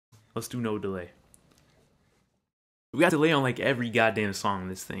Let's do no delay. We got delay on like every goddamn song in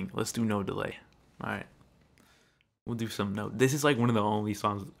this thing. Let's do no delay. All right. We'll do some no. This is like one of the only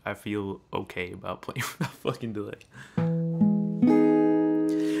songs I feel okay about playing without fucking delay.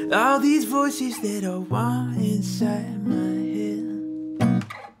 All these voices that are warm inside my head,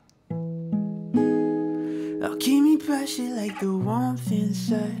 I'll keep me pressure like the warmth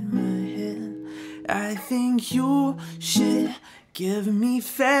inside my head. I think you should give me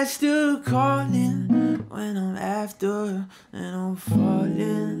faster calling when I'm after and I'm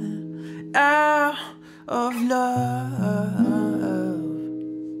falling out of love.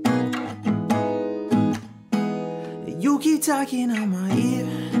 You keep talking on my ear,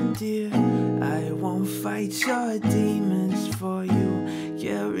 dear. I won't fight your demons for you.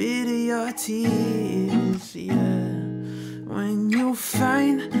 Get rid of your tears, yeah. When you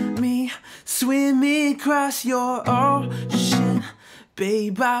find me swimming across your ocean,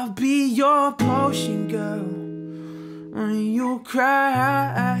 babe, I'll be your potion girl. When you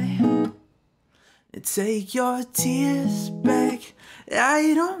cry, take your tears back.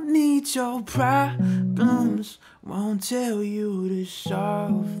 I don't need your problems, won't tell you to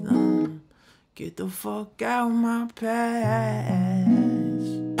solve them. Get the fuck out my past.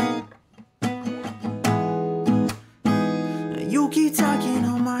 You keep talking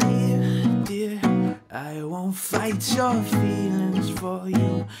on my ear, dear. I won't fight your feelings for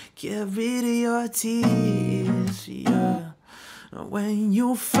you. Get rid of your tears, yeah. When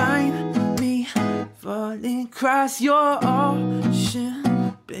you find me falling across your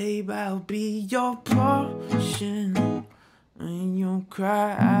ocean, babe, I'll be your portion. When you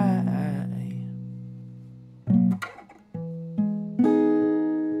cry,